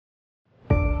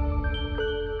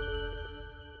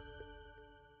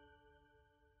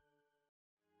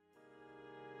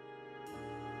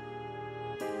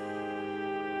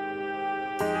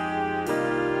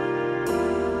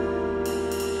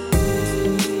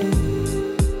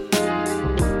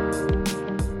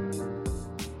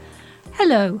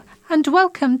Hello, and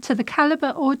welcome to the Calibre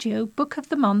Audio Book of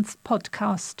the Month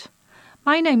podcast.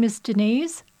 My name is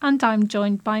Denise, and I'm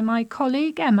joined by my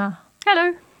colleague Emma.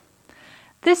 Hello.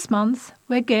 This month,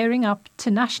 we're gearing up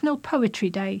to National Poetry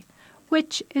Day,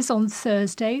 which is on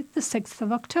Thursday, the 6th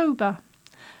of October,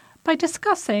 by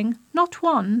discussing not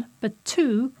one, but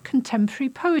two contemporary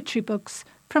poetry books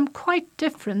from quite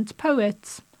different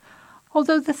poets.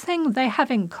 Although the thing they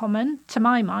have in common, to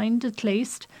my mind at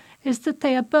least, is that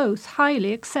they are both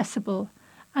highly accessible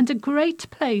and a great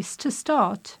place to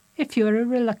start if you're a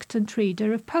reluctant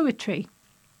reader of poetry.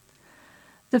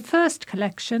 The first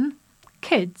collection,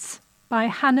 Kids, by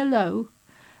Hannah Lowe,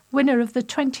 winner of the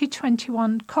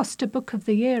 2021 Costa Book of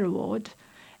the Year Award,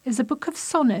 is a book of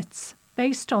sonnets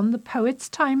based on the poet's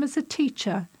time as a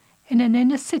teacher in an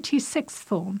inner-city sixth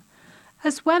form,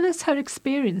 as well as her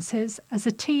experiences as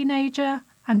a teenager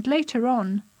and later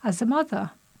on as a mother.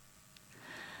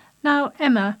 Now,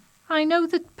 Emma, I know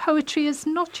that poetry is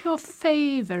not your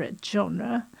favourite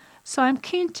genre, so I'm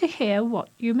keen to hear what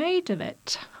you made of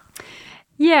it.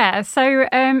 Yeah, so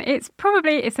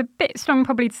it's a bit strong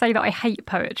probably to say that I hate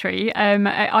poetry.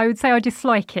 I would say I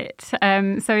dislike it.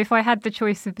 So if I had the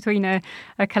choice between a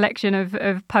collection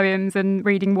of poems and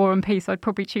reading War and Peace, I'd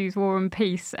probably choose War and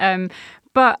Peace.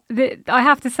 But I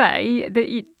have to say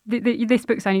that this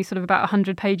book's only sort of about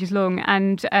 100 pages long,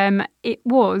 and it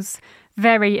was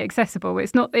very accessible.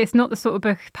 It's not the sort of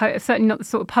book, certainly not the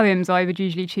sort of poems I would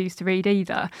usually choose to read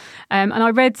either. And I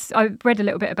read a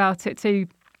little bit about it too.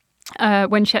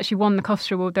 When she actually won the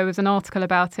Costa Award, there was an article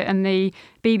about it, and the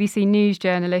BBC News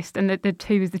journalist and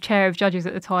who was the chair of judges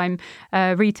at the time,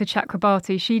 Rita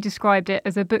Chakrabarti, she described it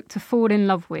as a book to fall in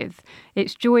love with.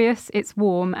 It's joyous, it's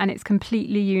warm, and it's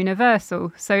completely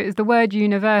universal. So it's the word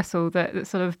universal that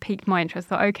sort of piqued my interest.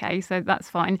 I thought, okay, so that's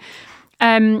fine.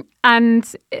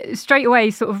 And straight away,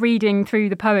 sort of reading through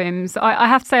the poems, I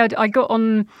have to say I got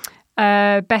on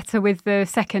better with the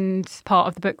second part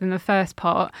of the book than the first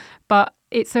part, but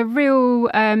it's a real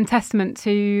testament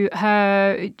to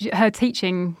her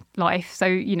teaching life. So,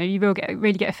 you know, you will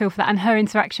really get a feel for that, and her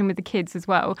interaction with the kids as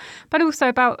well, but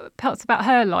also parts about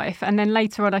her life. And then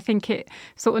later on, I think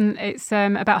it's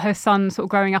about her son sort of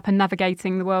growing up and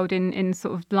navigating the world in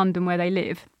sort of London where they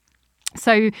live.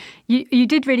 So you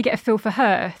did really get a feel for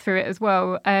her through it as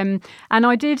well. And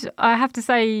I have to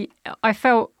say, I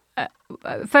felt,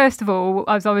 first of all,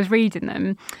 as I was reading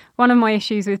them, one of my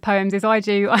issues with poems is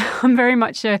I'm very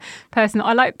much a person,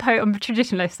 I'm a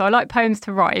traditionalist, so I like poems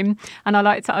to rhyme and I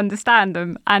like to understand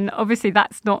them. And obviously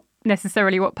that's not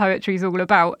necessarily what poetry is all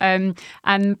about. And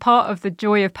part of the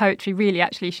joy of poetry really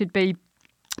actually should be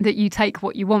that you take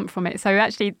what you want from it. So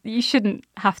actually, you shouldn't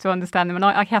have to understand them, and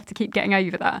I have to keep getting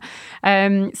over that.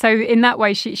 So in that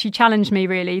way, she challenged me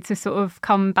really to sort of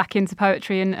come back into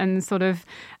poetry and sort of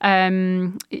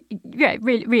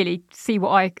really see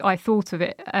what I thought of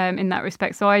it in that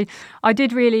respect. So I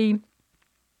did really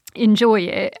enjoy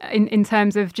it in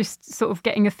terms of just sort of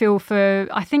getting a feel for,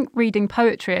 I think, reading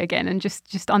poetry again and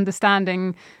just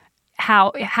understanding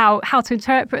how to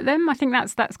interpret them. I think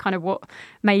that's kind of what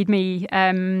made me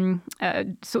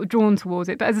sort of drawn towards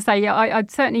it. But as I say, I'd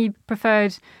certainly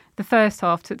preferred the first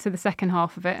half to the second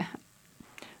half of it.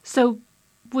 So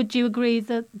would you agree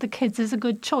that The Kids is a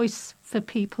good choice for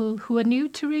people who are new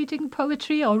to reading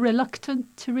poetry or reluctant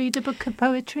to read a book of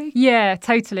poetry? Yeah,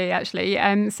 totally, actually.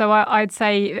 So I'd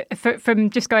say, from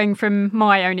just going from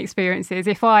my own experiences,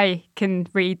 if I can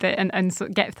read it and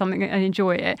sort of get something and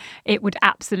enjoy it, it would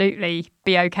absolutely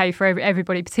be okay for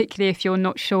everybody, particularly if you're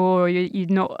not sure or you're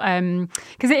not,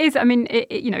 because it is. I mean,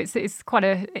 it's quite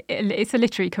it's a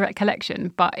literary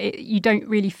collection, but you don't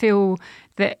really feel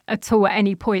that at all at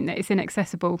any point that it's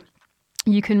inaccessible.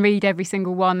 You can read every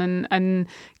single one and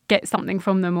get something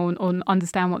from them or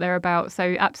understand what they're about.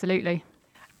 So absolutely.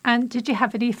 And did you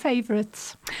have any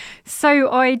favourites?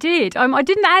 So I did. I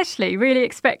didn't actually really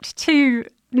expect to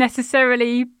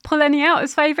necessarily pull any out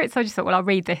as favourites. I just thought, well, I'll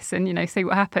read this and, see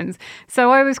what happens.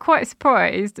 So I was quite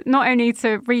surprised, not only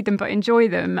to read them, but enjoy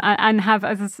them and have,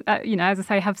 as I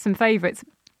say, have some favourites.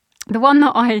 The one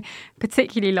that I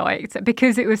particularly liked,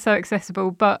 because it was so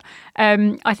accessible, but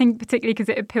I think particularly because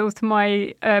it appeals to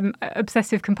my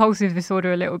obsessive compulsive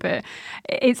disorder a little bit.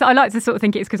 I like to sort of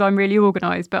think it's because I'm really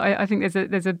organised, but I think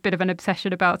there's a bit of an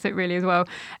obsession about it really as well.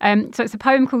 So it's a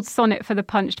poem called Sonnet for the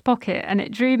Punched Pocket, and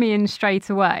it drew me in straight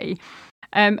away.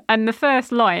 And the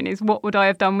first line is, "What would I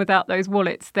have done without those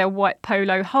wallets, their white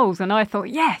polo holes?" And I thought,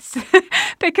 yes,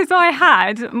 because I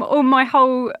had all my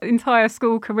whole entire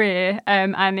school career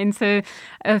and into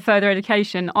further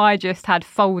education, I just had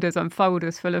folders on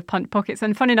folders full of punch pockets.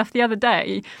 And funny enough, the other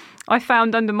day, I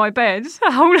found under my bed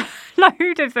a whole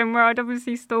load of them where I'd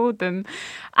obviously stored them.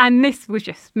 And this was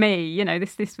just me, you know,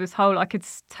 this was whole, I could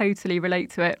totally relate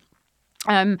to it.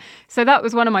 So that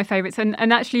was one of my favourites.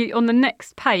 And actually on the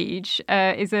next page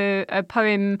is a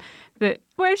poem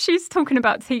where she's talking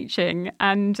about teaching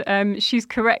and she's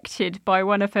corrected by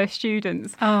one of her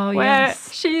students. Oh, where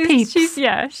yes.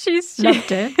 She's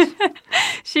loved it.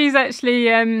 She's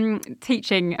actually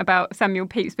teaching about Samuel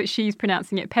Pepys, but she's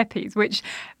pronouncing it Pepys, which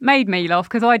made me laugh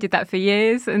because I did that for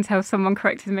years until someone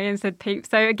corrected me and said Pepys.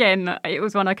 So again, it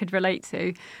was one I could relate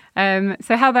to.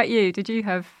 So how about you? Did you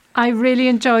have... I really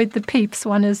enjoyed the Pepys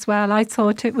one as well. I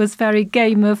thought it was very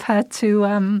game of her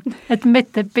to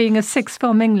admit that being a sixth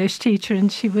form English teacher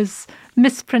and she was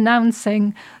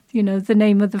mispronouncing, you know, the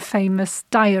name of the famous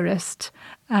diarist.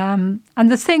 And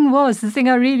the thing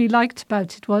I really liked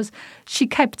about it was she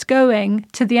kept going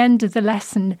to the end of the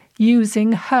lesson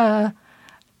using her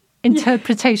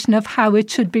interpretation of how it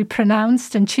should be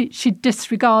pronounced, and she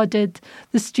disregarded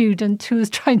the student who was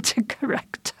trying to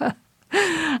correct her.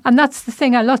 And that's the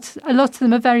thing. A lot of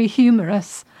them are very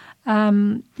humorous.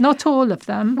 Not all of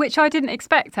them, which I didn't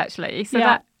expect actually. So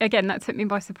that took me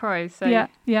by surprise. So.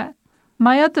 Yeah.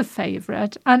 My other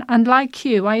favourite, and like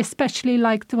you, I especially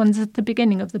liked the ones at the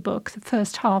beginning of the book, the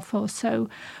first half or so,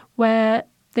 where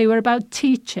they were about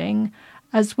teaching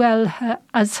as well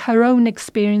as her own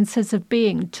experiences of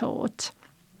being taught.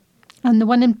 And the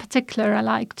one in particular I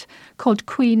liked, called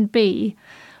Queen Bee,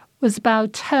 was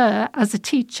about her as a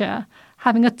teacher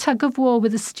having a tug of war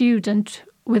with a student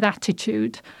with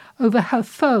attitude over her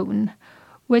phone,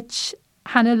 which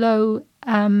Hannah Lowe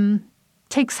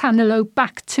takes Hannah Lowe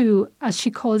back to, as she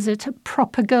calls it, a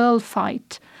proper girl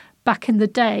fight back in the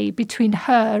day between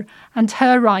her and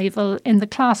her rival in the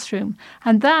classroom.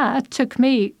 And that took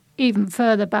me even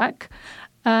further back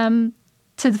to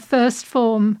the first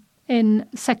form in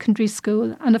secondary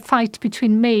school and a fight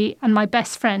between me and my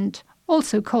best friend,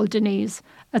 also called Denise,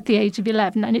 at the age of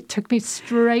 11. And it took me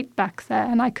straight back there.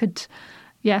 And I could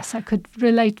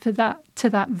relate to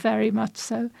that very much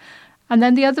so. And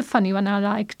then the other funny one I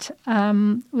liked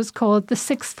was called The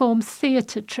Sixth Form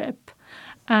Theatre Trip.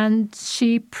 And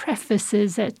she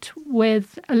prefaces it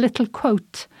with a little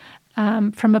quote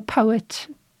from a poet.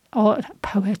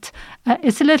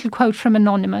 It's a little quote from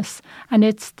Anonymous. And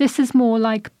it's, "This is more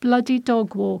like bloody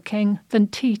dog walking than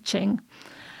teaching."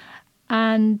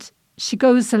 And she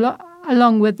goes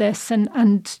along with this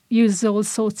and uses all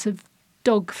sorts of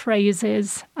dog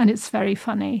phrases, and it's very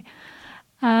funny.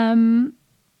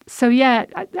 So yeah,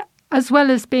 as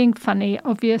well as being funny,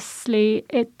 obviously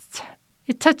it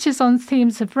touches on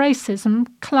themes of racism,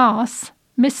 class,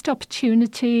 missed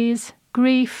opportunities,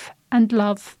 grief and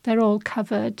love. They're all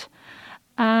covered.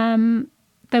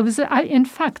 There was, in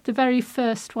fact, the very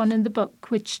first one in the book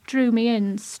which drew me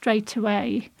in straight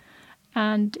away,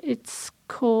 and it's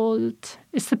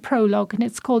the prologue, and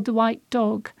it's called The White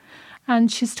Dog.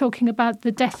 And she's talking about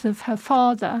the death of her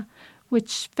father,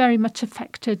 which very much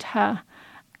affected her.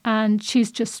 And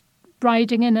she's just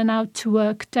riding in and out to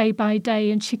work day by day,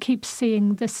 and she keeps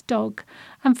seeing this dog.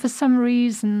 And for some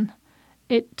reason,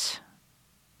 it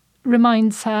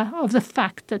reminds her of the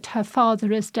fact that her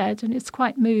father is dead, and it's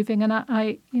quite moving. And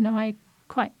I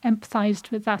quite empathised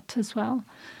with that as well.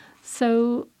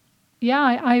 So,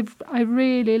 yeah, I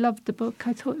really loved the book.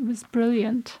 I thought it was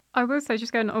brilliant. I will say,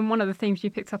 just going on one of the themes you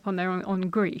picked up on there on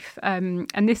grief, and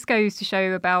this goes to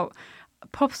show about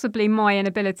possibly my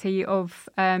inability of,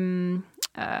 or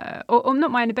not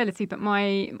my inability, but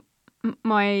my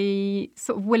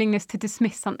sort of willingness to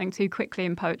dismiss something too quickly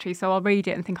in poetry. So I'll read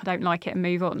it and think I don't like it and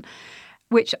move on.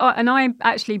 I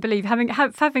actually believe,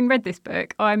 having read this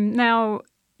book, I'm now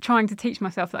trying to teach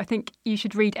myself that I think you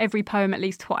should read every poem at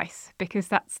least twice, because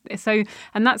that's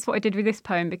what I did with this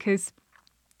poem, because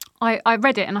I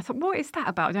read it and I thought, what is that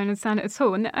about? I don't understand it at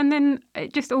all. And then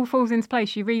it just all falls into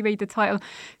place. You reread the title.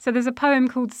 So there's a poem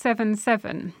called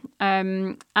 7-7,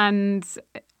 and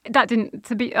that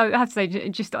I have to say,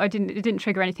 it didn't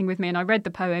trigger anything with me. And I read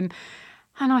the poem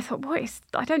and I thought,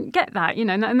 I don't get that, you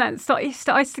know, and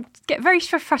I get very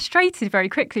frustrated very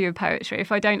quickly with poetry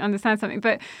if I don't understand something.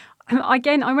 But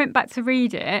again, I went back to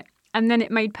read it and then it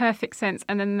made perfect sense.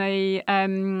 And then the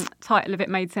title of it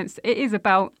made sense. It is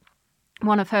about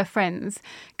one of her friends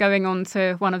going on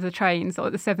to one of the trains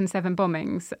or the 7/7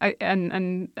 bombings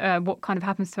and what kind of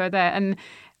happens to her there. And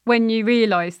when you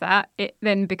realise that, it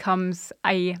then becomes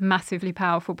a massively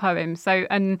powerful poem. So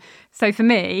for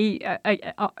me,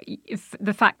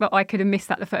 the fact that I could have missed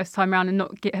that the first time around and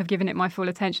not have given it my full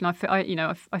attention,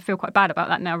 I feel quite bad about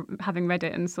that now, having read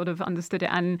it and sort of understood it.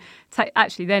 And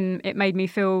actually, then it made me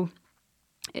feel.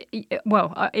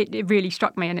 It really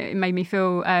struck me, and it made me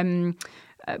feel.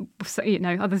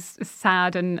 Others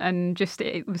sad and just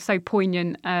it was so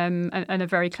poignant and a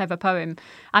very clever poem,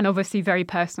 and obviously very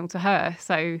personal to her.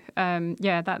 So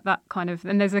that kind of,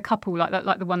 and there's a couple like that,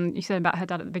 like the one you said about her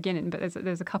dad at the beginning, but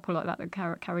there's a couple like that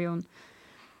carry on.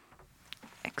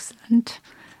 Excellent.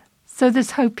 So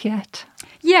there's hope yet.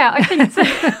 Yeah, I think so.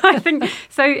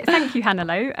 So. Thank you,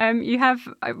 Hannah-Lo. You have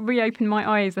reopened my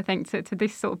eyes, I think, to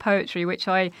this sort of poetry, which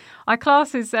I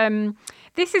class as.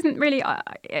 This isn't really.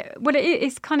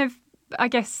 It's kind of. I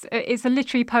guess it's a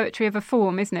literary poetry of a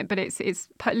form, isn't it? But it's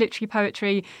literary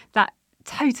poetry that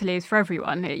totally is for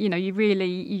everyone. You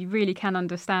really can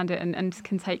understand it and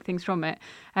can take things from it.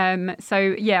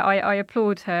 I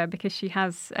applaud her because she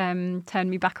has turned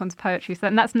me back onto poetry.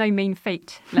 And that's no mean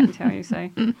feat, let me tell you.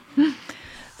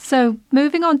 So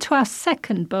moving on to our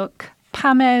second book,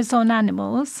 Pam Ayres on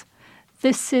Animals.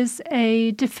 This is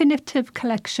a definitive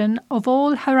collection of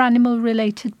all her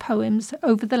animal-related poems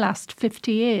over the last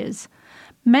 50 years.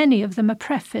 Many of them are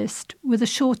prefaced with a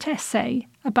short essay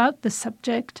about the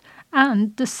subject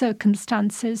and the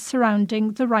circumstances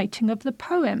surrounding the writing of the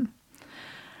poem.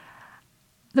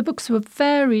 The books were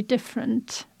very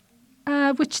different.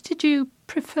 Which did you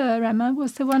prefer, Emma?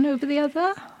 Was there one over the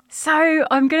other? So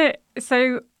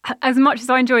as much as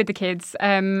I enjoyed the kids,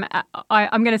 I'm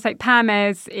going to say Pam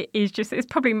Ayres it's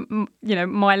probably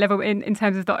my level in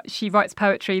terms of that she writes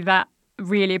poetry that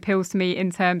really appeals to me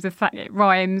in terms of fact it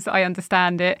rhymes. I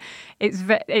understand it.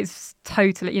 It's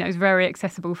totally it's very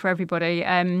accessible for everybody.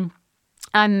 And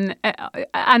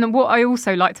what I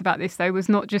also liked about this, though, was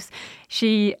not just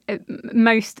in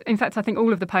fact, I think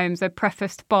all of the poems are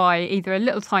prefaced by either a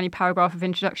little tiny paragraph of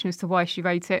introduction as to why she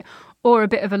wrote it or a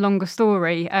bit of a longer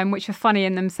story, which are funny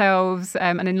in themselves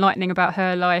and enlightening about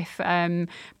her life,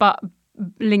 but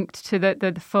linked to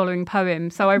the following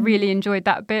poem. So I really enjoyed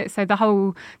that bit. So the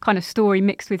whole kind of story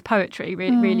mixed with poetry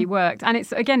really worked. And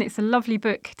it's a lovely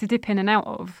book to dip in and out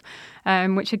of,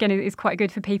 which again is quite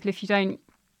good for people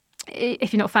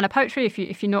if you're not a fan of poetry,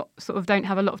 if you're not sort of don't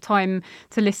have a lot of time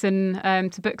to listen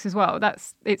to books as well.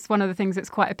 It's one of the things that's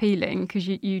quite appealing because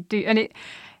you do, and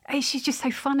she's just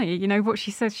so funny. What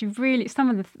she says. Some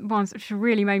of the ones which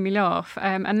really made me laugh,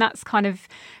 and that's kind of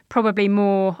probably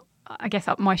more, I guess,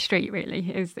 up my street.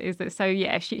 Really, is that so?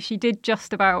 Yeah, she did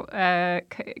just about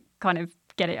kind of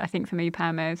get it. I think for me,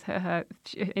 Pam Ayres, her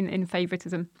in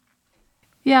favouritism.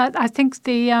 Yeah, I think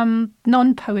the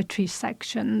non-poetry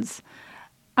sections.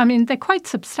 I mean, they're quite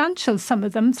substantial, some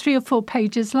of them, 3 or 4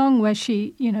 pages long, where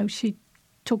she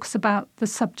talks about the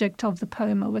subject of the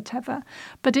poem or whatever.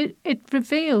 But it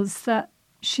reveals that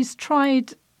she's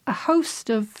tried a host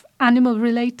of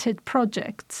animal-related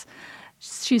projects.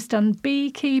 She's done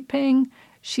beekeeping,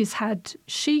 she's had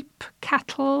sheep,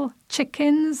 cattle,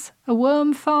 chickens, a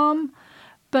worm farm.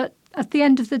 But at the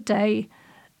end of the day,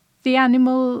 the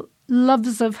animal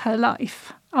loves of her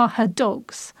life are her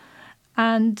dogs.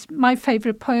 And my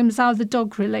favourite poems are the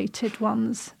dog-related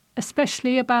ones,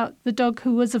 especially about the dog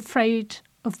who was afraid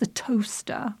of the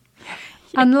toaster. Yeah.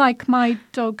 Unlike my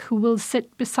dog who will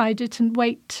sit beside it and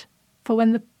wait for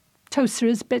when the toaster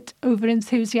is a bit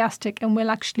over-enthusiastic and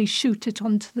will actually shoot it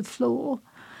onto the floor.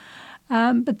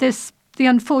 But the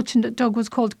unfortunate dog was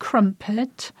called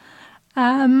Crumpet.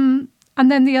 And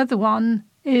then the other one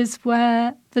is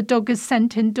where the dog is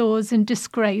sent indoors in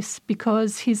disgrace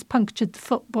because he's punctured the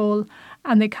football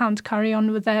and they can't carry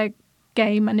on with their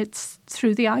game, and it's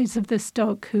through the eyes of this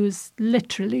dog who's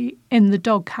literally in the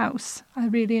doghouse. I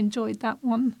really enjoyed that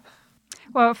one.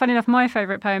 Well, funny enough, my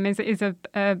favourite poem is a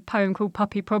poem called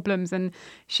Puppy Problems, and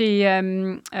she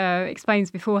explains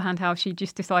beforehand how she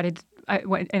just decided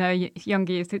in her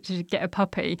younger years to get a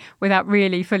puppy without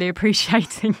really fully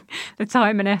appreciating the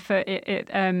time and effort it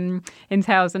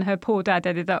entails, and her poor dad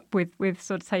ended up with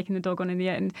sort of taking the dog on in the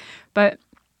end. But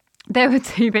there were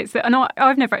 2 bits and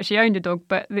I've never actually owned a dog,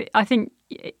 but I think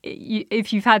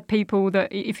if you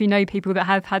know people that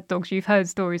have had dogs, you've heard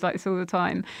stories like this all the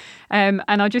time. And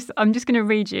I'm just going to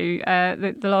read you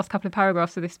the last couple of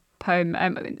paragraphs of this poem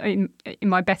in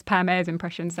my best Pam Ayres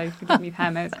impression. So forgive me,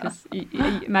 Pam Ayres, because you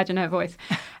imagine her voice.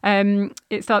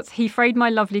 It starts: "He frayed my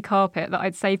lovely carpet that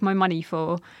I'd saved my money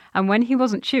for, and when he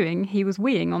wasn't chewing, he was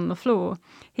weeing on the floor.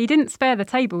 He didn't spare the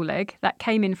table leg that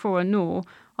came in for a gnaw.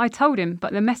 I told him,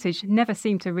 but the message never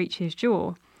seemed to reach his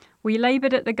jaw. We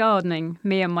laboured at the gardening,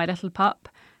 me and my little pup,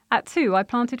 At 2, I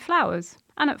planted flowers,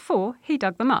 and at 4, he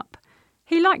dug them up.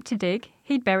 He liked to dig,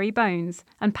 he'd bury bones,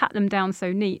 and pat them down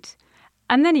so neat.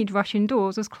 And then he'd rush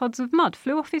indoors as clods of mud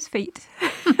flew off his feet.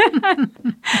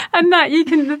 And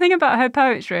the thing about her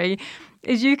poetry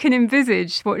is you can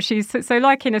envisage what she's, so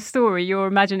like in a story, you're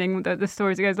imagining the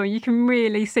story as it goes on, you can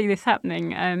really see this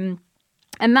happening.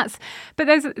 But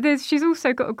she's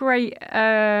also got a great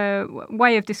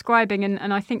way of describing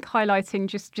and I think highlighting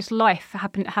just life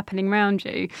happening around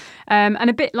you, and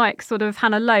a bit like sort of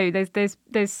Hannah Lowe.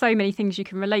 There's so many things you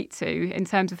can relate to in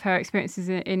terms of her experiences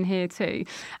in here too.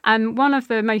 And one of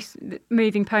the most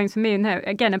moving poems for me, and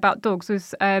again about dogs,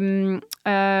 was there's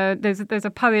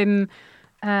a poem.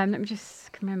 Let me just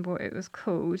remember what it was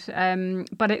called.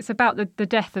 But it's about the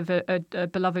death of a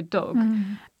beloved dog.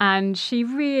 And she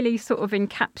really sort of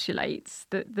encapsulates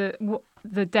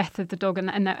the death of the dog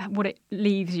and what it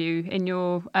leaves you in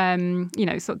your,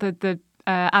 sort of the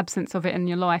absence of it in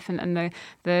your life and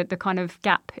the kind of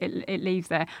gap it leaves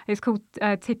there. It's called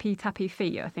Tippy Tappy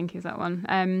Feet, I think is that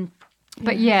one.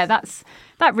 But yes. Yeah,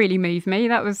 that really moved me.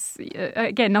 That was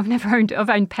again, I've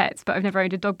owned pets, but I've never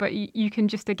owned a dog. But you can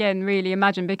just again really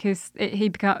imagine because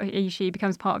she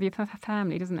becomes part of your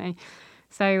family, doesn't he?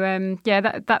 So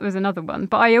that was another one.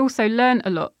 But I also learnt a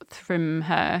lot from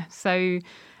her. So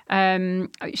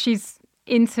she's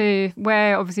into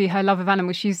where obviously her love of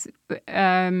animals. She's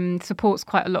supports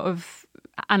quite a lot of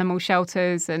animal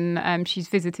shelters and she's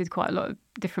visited quite a lot of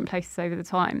different places over the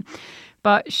time.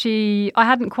 But I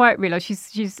hadn't quite realised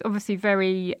she's obviously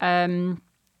very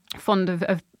fond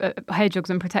of hedgehogs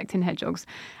and protecting hedgehogs,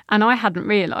 and I hadn't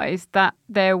realised that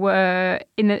there were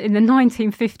in the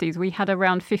 1950s we had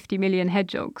around 50 million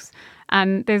hedgehogs,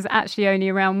 and there's actually only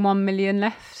around 1 million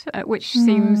left, which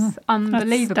seems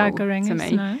unbelievable. That's staggering, to me.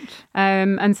 Isn't it?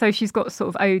 And so she's got sort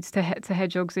of odes to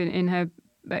hedgehogs in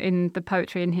the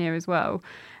poetry in here as well.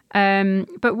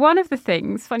 But one of the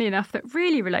things, funny enough, that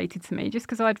really related to me, just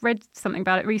because I'd read something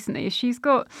about it recently, is she's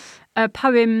got a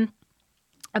poem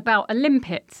about a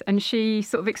limpet, and she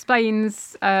sort of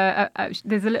explains,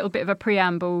 there's a little bit of a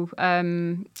preamble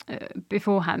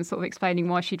beforehand, sort of explaining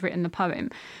why she'd written the poem.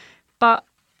 But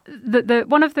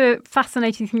one of the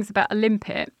fascinating things about a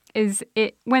limpet is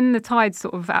when the tide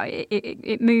sort of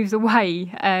it moves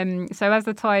away. So as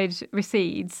the tide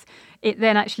recedes, it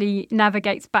then actually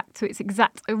navigates back to its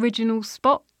exact original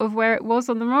spot of where it was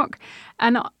on the rock.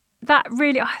 And that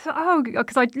really, I thought,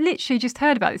 because I'd literally just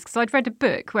heard about this because I'd read a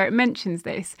book where it mentions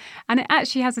this, and it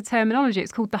actually has a terminology.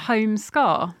 It's called the home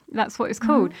scar. That's what it's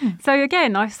called. So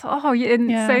again, I thought, so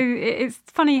it's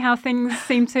funny how things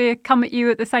seem to come at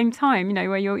you at the same time.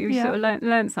 Where you sort of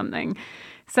learn something.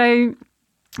 So.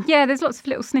 Yeah, there's lots of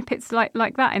little snippets like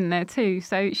that in there too.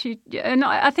 So and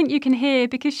I think you can hear,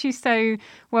 because she's so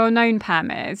well known,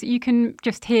 Pam Ayres, you can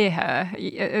just hear her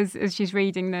as she's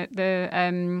reading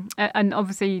and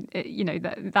obviously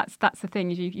that's the thing,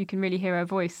 you can really hear her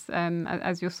voice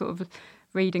as you're sort of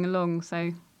reading along.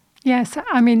 So yes,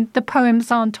 I mean the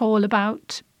poems aren't all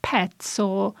about pets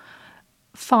or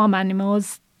farm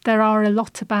animals. There are a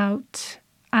lot about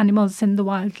animals in the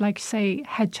wild, like, say,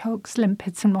 hedgehogs,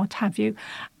 limpets and what have you.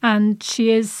 And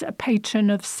she is a patron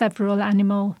of several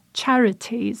animal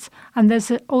charities. And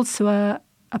there's also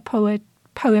a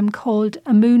poem called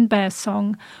A Moon Bear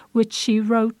Song, which she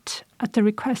wrote at the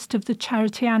request of the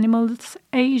charity Animals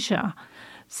Asia.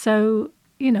 So,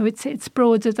 it's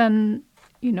broader than,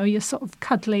 your sort of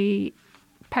cuddly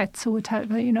pets or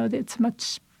whatever. It's a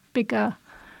much bigger,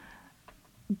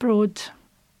 broad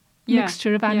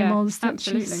mixture of animals that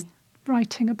she's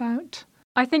writing about.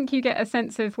 I think you get a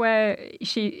sense of where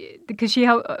because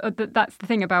that's the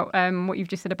thing about what you've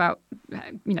just said about,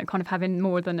 kind of having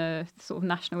more than a sort of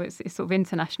national, it's sort of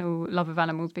international love of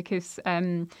animals, because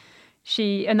and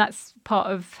that's part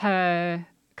of her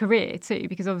career too,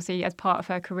 because obviously as part of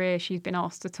her career she's been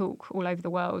asked to talk all over the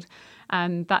world,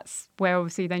 and that's where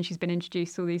obviously then she's been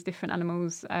introduced to all these different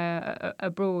animals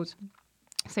abroad.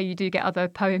 So you do get other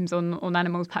poems on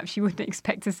animals perhaps you wouldn't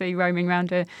expect to see roaming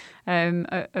around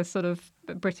a sort of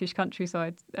British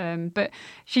countryside. But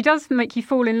she does make you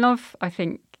fall in love, I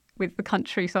think, with the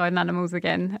countryside and animals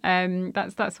again.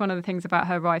 That's one of the things about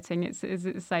her writing. It's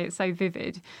so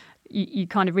vivid. You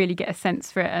kind of really get a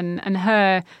sense for it. And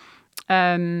her,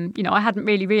 I hadn't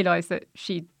really realised that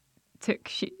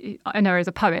I know her as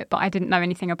a poet, but I didn't know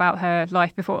anything about her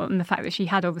life before, and the fact that she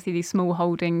had obviously these small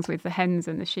holdings with the hens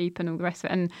and the sheep and all the rest of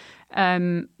it,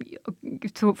 and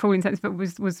for all intents, but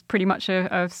was pretty much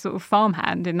a sort of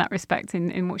farmhand in that respect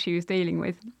in what she was dealing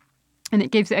with. And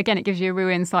it gives you a real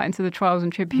insight into the trials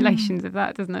and tribulations of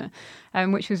that, doesn't it?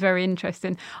 Which was very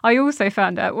interesting. I also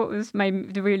found out what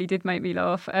really did make me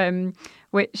laugh,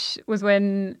 which was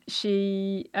when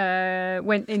she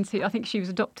went into, I think she was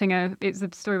adopting it's a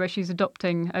story where she's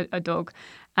adopting a dog.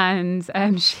 And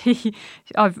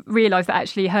I've realised that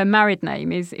actually her married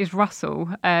name is Russell,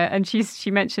 and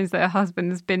she mentions that her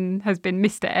husband has been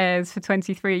Mr. Ayres for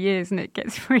 23 years, and it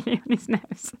gets really on his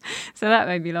nerves. So that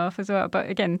made me laugh as well. But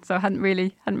again, so I hadn't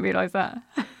realised that.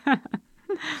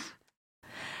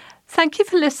 Thank you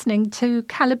for listening to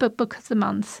Calibre Book of the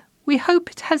Month. We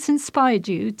hope it has inspired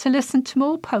you to listen to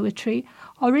more poetry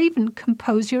or even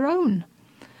compose your own.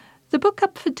 The book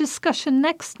up for discussion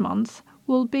next month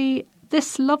will be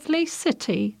This Lovely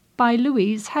City by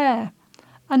Louise Hare,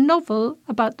 a novel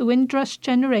about the Windrush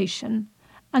generation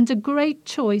and a great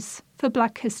choice for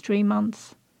Black History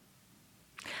Month.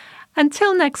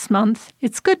 Until next month,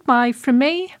 it's goodbye from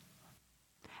me.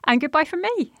 And goodbye from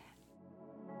me.